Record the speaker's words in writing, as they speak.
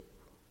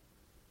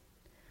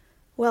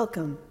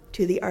Welcome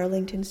to the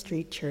Arlington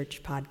Street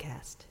Church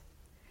podcast.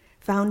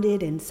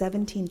 Founded in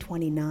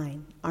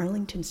 1729,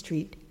 Arlington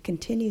Street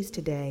continues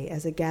today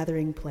as a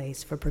gathering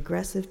place for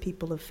progressive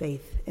people of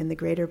faith in the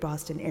greater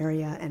Boston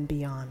area and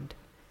beyond.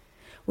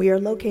 We are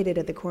located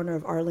at the corner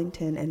of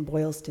Arlington and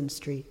Boylston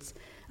Streets,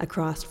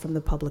 across from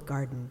the Public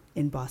Garden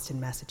in Boston,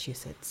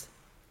 Massachusetts.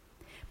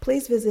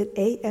 Please visit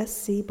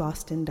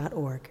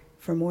ascboston.org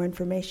for more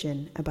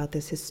information about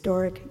this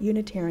historic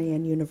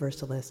Unitarian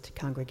Universalist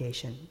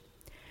congregation.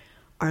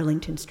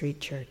 Arlington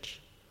Street Church,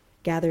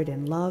 gathered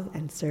in love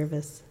and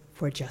service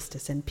for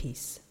justice and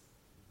peace.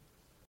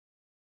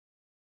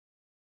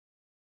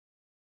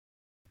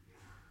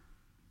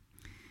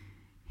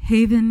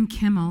 Haven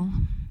Kimmel,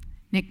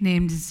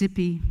 nicknamed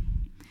Zippy,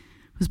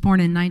 was born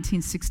in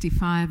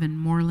 1965 in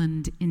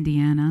Moreland,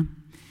 Indiana.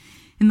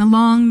 In the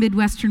long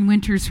Midwestern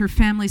winters, her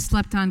family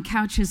slept on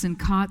couches and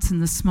cots in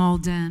the small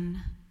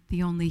den,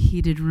 the only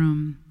heated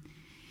room.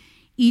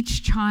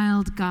 Each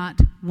child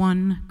got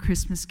one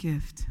Christmas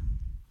gift.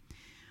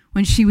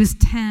 When she was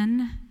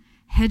 10,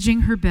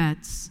 hedging her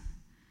bets,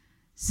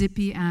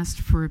 Zippy asked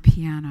for a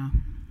piano.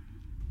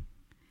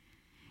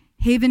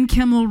 Haven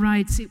Kimmel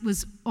writes, "It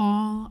was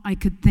all I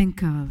could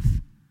think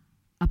of,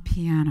 a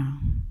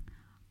piano.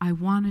 I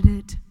wanted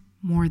it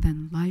more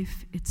than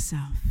life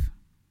itself."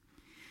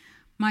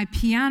 My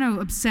piano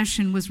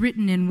obsession was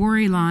written in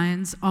worry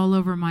lines all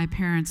over my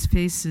parents'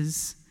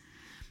 faces.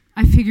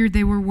 I figured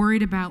they were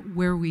worried about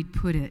where we'd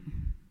put it.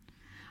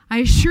 I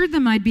assured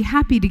them I'd be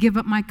happy to give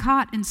up my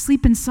cot and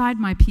sleep inside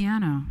my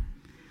piano.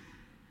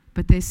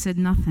 But they said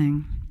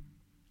nothing.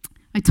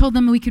 I told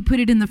them we could put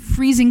it in the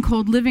freezing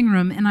cold living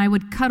room and I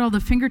would cut all the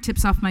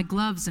fingertips off my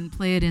gloves and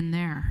play it in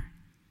there.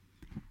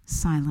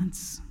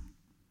 Silence.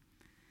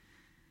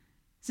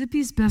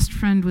 Zippy's best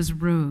friend was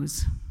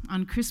Rose.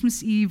 On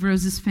Christmas Eve,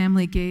 Rose's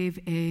family gave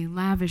a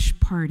lavish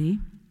party.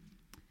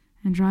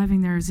 And driving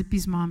there,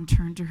 Zippy's mom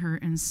turned to her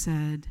and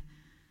said,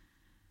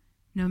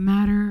 "No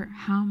matter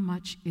how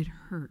much it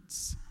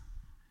hurts,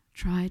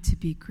 try to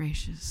be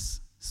gracious,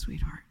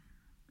 sweetheart."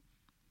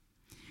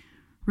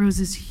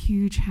 Rose's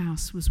huge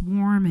house was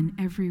warm in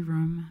every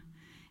room,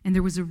 and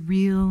there was a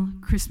real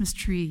Christmas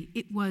tree.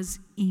 It was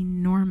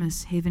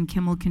enormous, Haven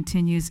Kimmel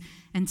continues,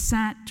 and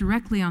sat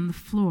directly on the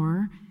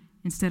floor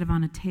instead of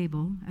on a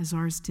table, as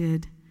ours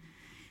did.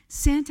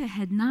 Santa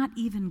had not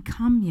even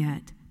come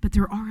yet, but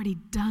there were already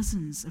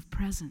dozens of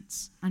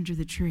presents under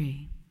the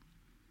tree.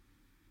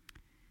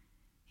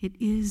 "It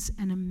is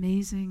an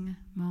amazing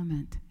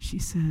moment," she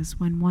says,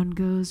 "when one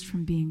goes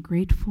from being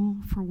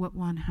grateful for what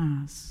one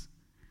has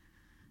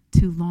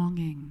to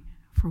longing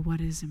for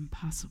what is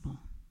impossible."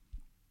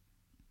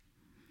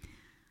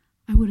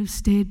 I would have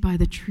stayed by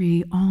the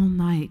tree all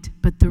night,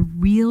 but the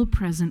real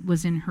present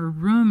was in her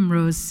room,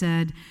 Rose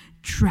said,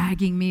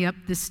 dragging me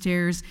up the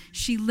stairs.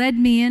 She led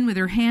me in with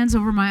her hands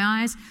over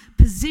my eyes,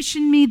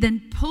 positioned me,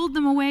 then pulled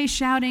them away,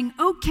 shouting,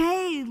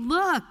 "Okay,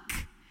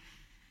 look."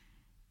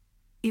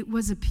 It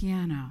was a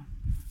piano.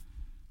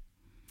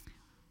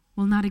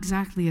 Well, not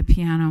exactly a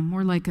piano,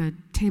 more like a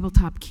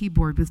tabletop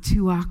keyboard with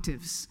 2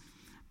 octaves,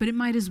 but it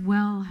might as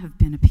well have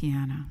been a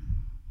piano.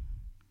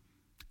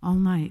 All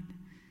night,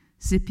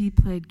 Zippy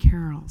played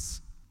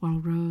carols while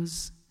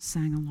Rose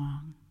sang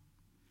along.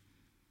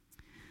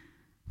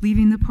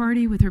 Leaving the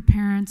party with her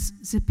parents,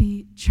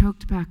 Zippy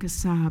choked back a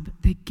sob.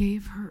 "They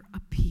gave her a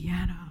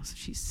piano,"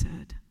 she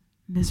said,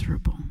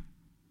 miserable.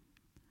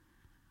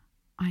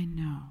 "I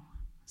know,"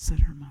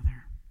 said her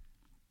mother.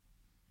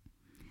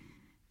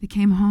 They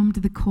came home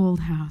to the cold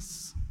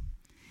house.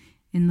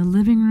 In the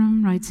living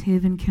room, writes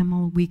Haven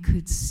Kimmel, we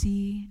could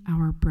see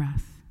our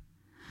breath.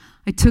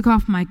 I took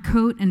off my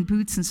coat and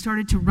boots and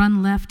started to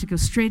run left to go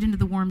straight into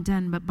the warm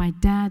den, but my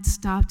dad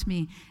stopped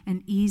me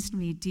and eased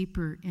me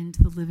deeper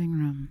into the living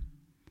room.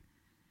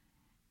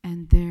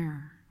 And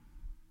there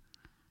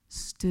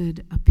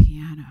stood a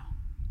piano.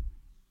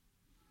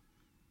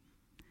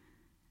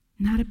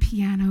 Not a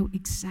piano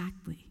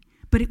exactly,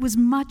 but it was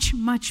much,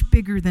 much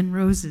bigger than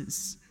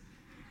Rose's.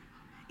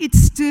 It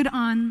stood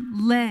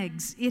on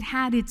legs. It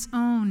had its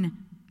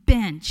own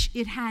bench.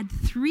 It had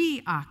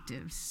 3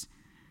 octaves.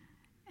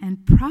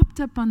 And propped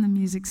up on the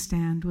music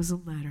stand was a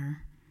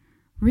letter,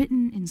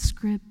 written in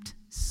script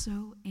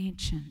so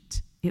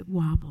ancient it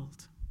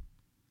wobbled.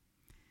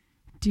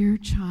 "Dear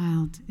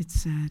child," it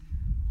said,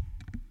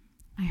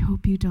 "I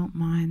hope you don't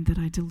mind that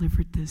I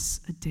delivered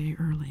this a day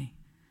early,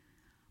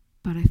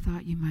 but I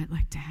thought you might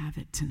like to have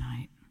it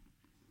tonight.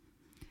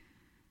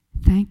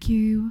 Thank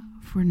you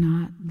for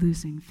not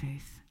losing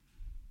faith.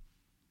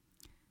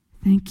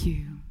 Thank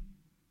you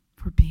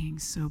for being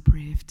so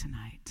brave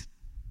tonight.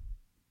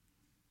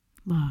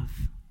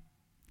 Love,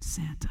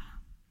 Santa."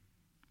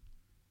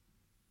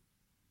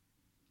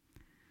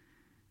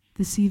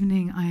 This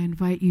evening, I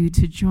invite you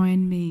to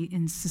join me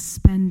in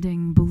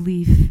suspending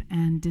belief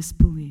and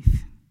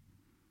disbelief,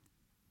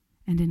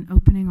 and in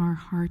opening our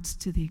hearts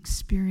to the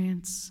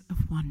experience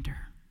of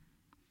wonder.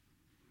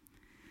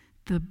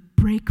 The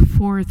break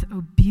forth,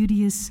 O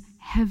beauteous,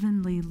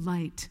 heavenly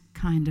light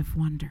kind of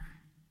wonder.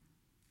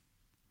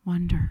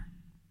 Wonder.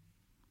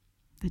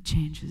 that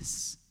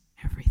changes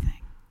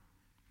everything.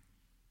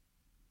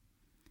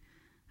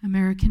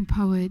 American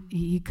poet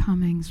E.E.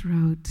 Cummings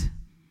wrote,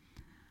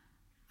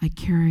 "I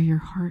carry your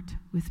heart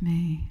with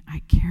me. I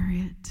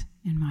carry it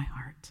in my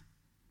heart.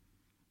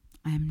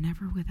 I am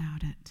never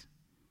without it.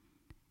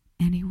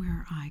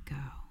 Anywhere I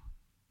go,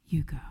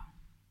 you go."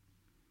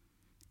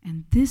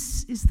 And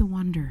this is the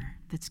wonder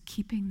that's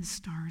keeping the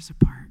stars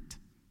apart.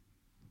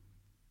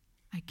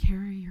 I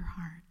carry your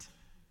heart.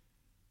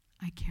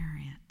 I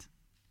carry it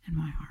in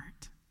my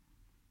heart.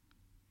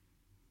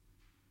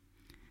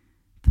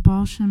 The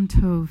Baal Shem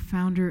Tov,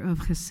 founder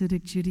of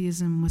Hasidic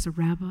Judaism, was a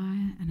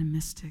rabbi and a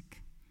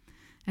mystic.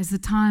 As the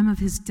time of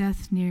his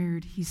death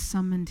neared, he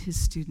summoned his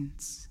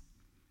students.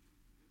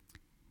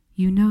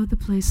 "You know the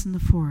place in the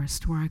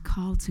forest where I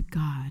called to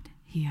God,"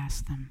 he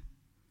asked them.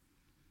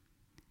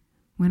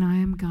 "When I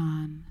am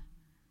gone,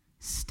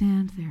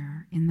 stand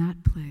there in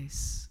that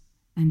place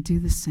and do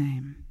the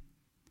same.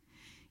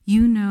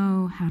 You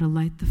know how to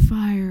light the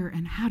fire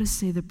and how to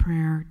say the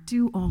prayer.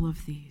 Do all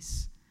of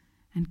these,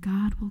 and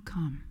God will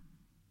come."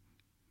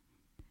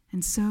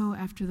 And so,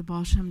 after the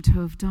Baal Shem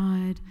Tov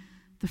died,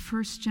 the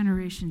first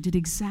generation did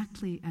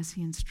exactly as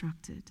he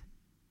instructed,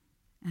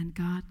 and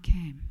God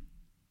came.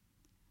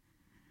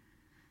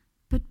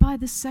 But by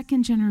the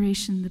second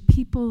generation, the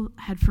people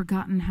had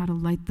forgotten how to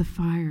light the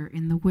fire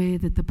in the way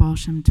that the Baal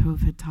Shem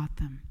Tov had taught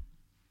them.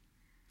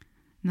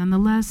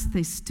 Nonetheless,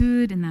 they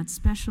stood in that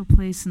special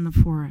place in the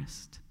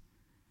forest,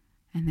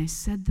 and they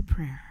said the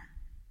prayer,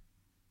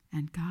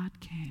 and God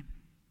came.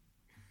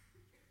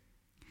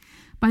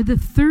 By the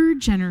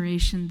third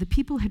generation, the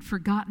people had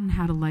forgotten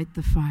how to light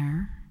the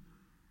fire,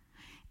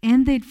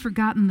 and they'd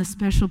forgotten the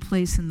special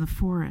place in the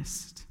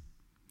forest.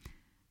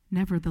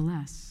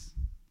 Nevertheless,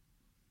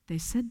 they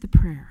said the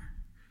prayer,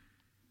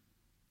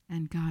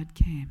 and God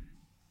came.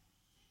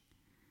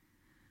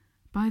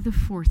 By the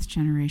fourth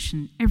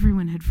generation,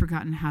 everyone had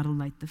forgotten how to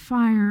light the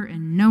fire,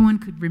 and no one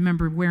could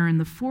remember where in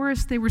the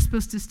forest they were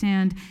supposed to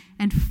stand.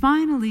 And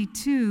finally,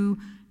 too,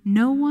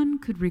 no one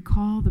could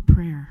recall the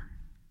prayer.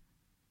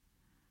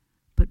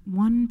 But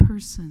one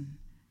person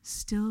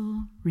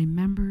still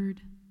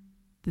remembered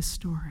the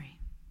story.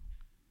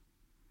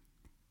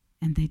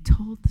 And they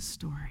told the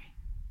story,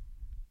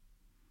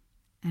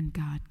 and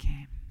God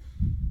came.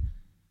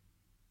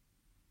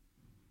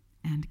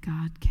 And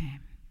God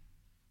came.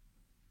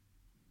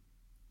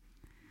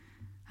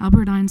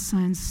 Albert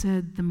Einstein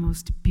said the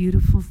most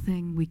beautiful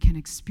thing we can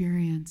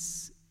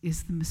experience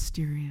is the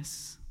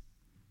mysterious.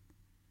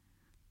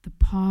 The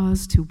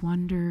pause to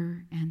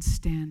wonder and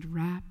stand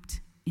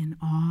wrapped in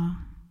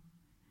awe.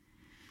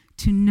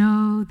 To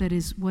know that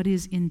is what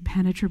is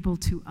impenetrable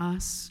to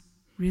us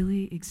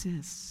really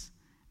exists,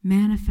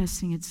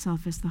 manifesting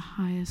itself as the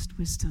highest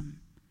wisdom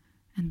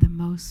and the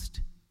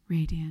most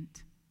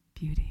radiant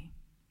beauty.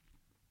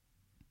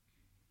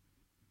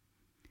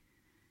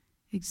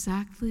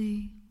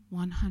 Exactly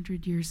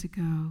 100 years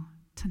ago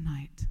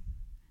tonight,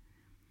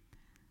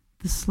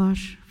 the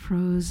slush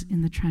froze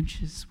in the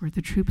trenches where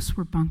the troops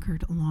were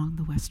bunkered along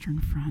the Western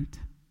Front.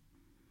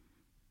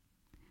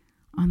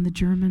 On the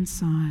German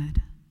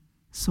side,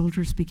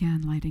 soldiers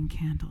began lighting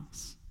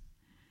candles.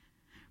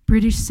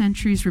 British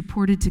sentries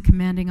reported to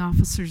commanding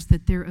officers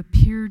that there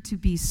appeared to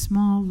be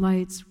small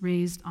lights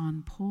raised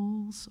on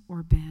poles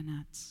or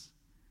bayonets.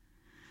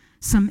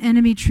 Some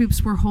enemy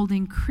troops were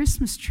holding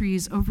Christmas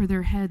trees over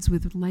their heads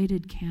with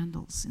lighted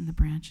candles in the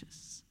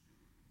branches.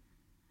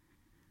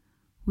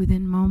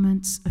 Within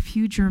moments, a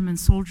few German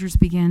soldiers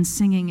began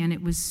singing, and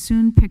it was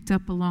soon picked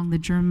up along the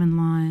German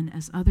line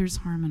as others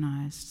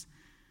harmonized,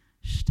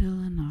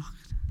 "Stille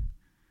Nacht,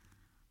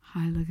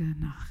 Heilige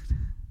Nacht."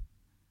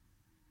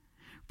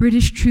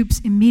 British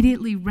troops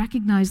immediately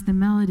recognized the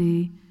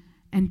melody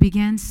and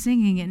began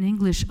singing in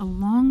English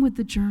along with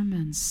the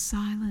Germans,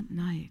 "Silent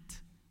Night,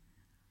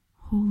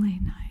 Holy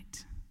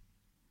Night."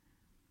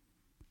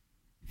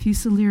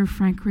 Fusilier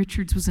Frank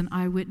Richards was an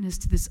eyewitness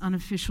to this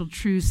unofficial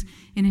truce.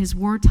 In his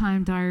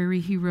wartime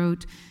diary, he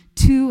wrote,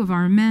 "Two of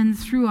our men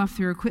threw off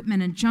their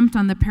equipment and jumped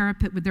on the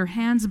parapet with their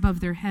hands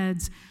above their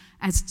heads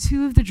as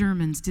two of the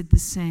Germans did the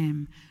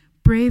same.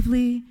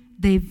 Bravely,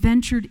 they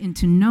ventured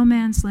into no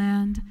man's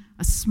land,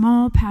 a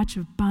small patch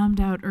of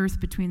bombed-out earth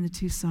between the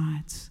two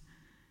sides.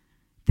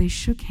 They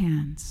shook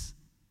hands,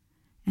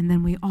 and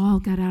then we all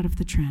got out of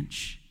the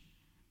trench,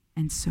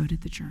 and so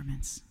did the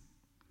Germans.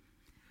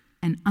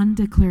 An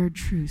undeclared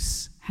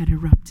truce had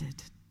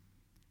erupted.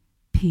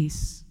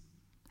 Peace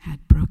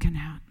had broken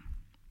out.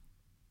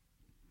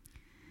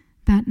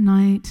 That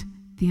night,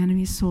 the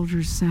enemy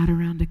soldiers sat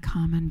around a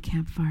common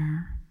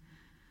campfire.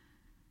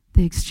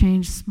 They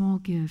exchanged small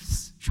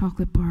gifts,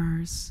 chocolate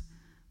bars,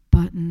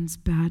 buttons,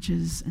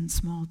 badges, and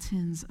small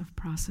tins of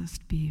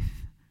processed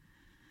beef.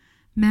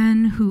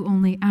 Men who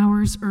only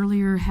hours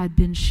earlier had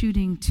been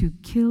shooting to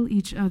kill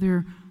each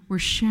other were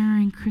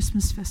sharing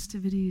Christmas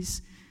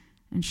festivities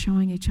and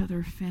showing each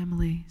other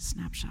family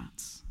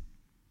snapshots.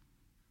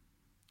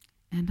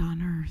 And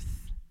on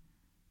earth,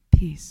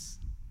 peace,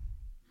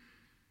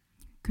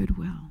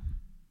 goodwill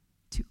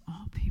to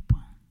all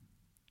people.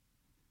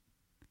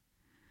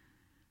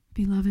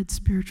 beloved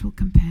spiritual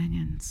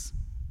companions,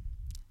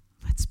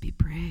 let's be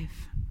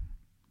brave.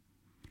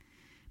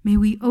 May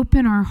we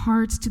open our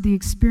hearts to the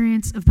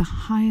experience of the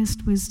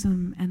highest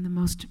wisdom and the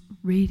most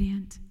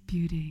radiant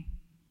beauty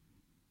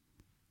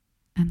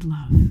and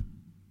love.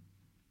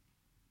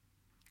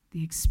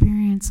 The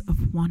experience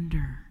of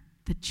wonder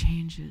that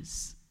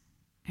changes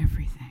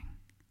everything.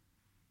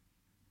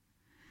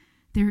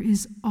 There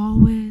is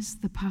always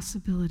the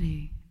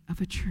possibility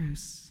of a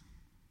truce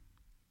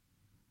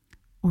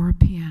or a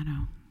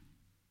piano.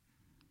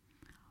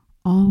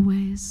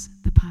 Always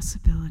the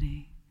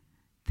possibility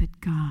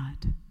that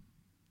God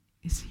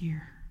is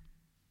here.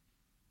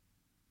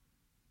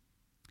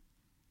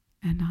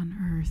 And on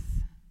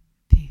earth,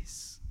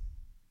 peace,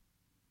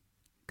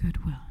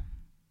 goodwill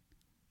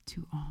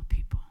to all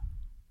people.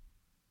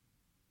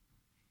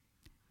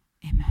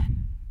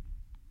 Amen.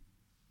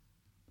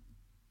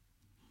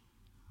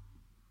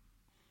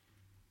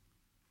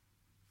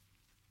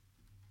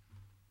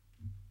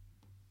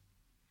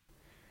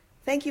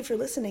 Thank you for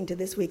listening to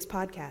this week's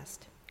podcast.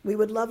 We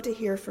would love to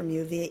hear from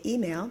you via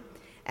email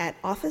at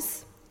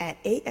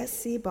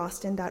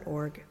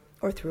office@ascboston.org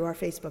or through our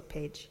Facebook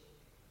page.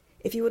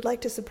 If you would like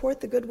to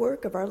support the good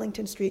work of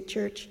Arlington Street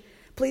Church,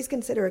 please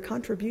consider a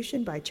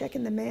contribution by check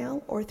in the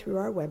mail or through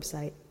our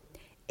website,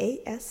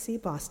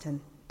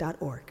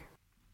 ascboston.org.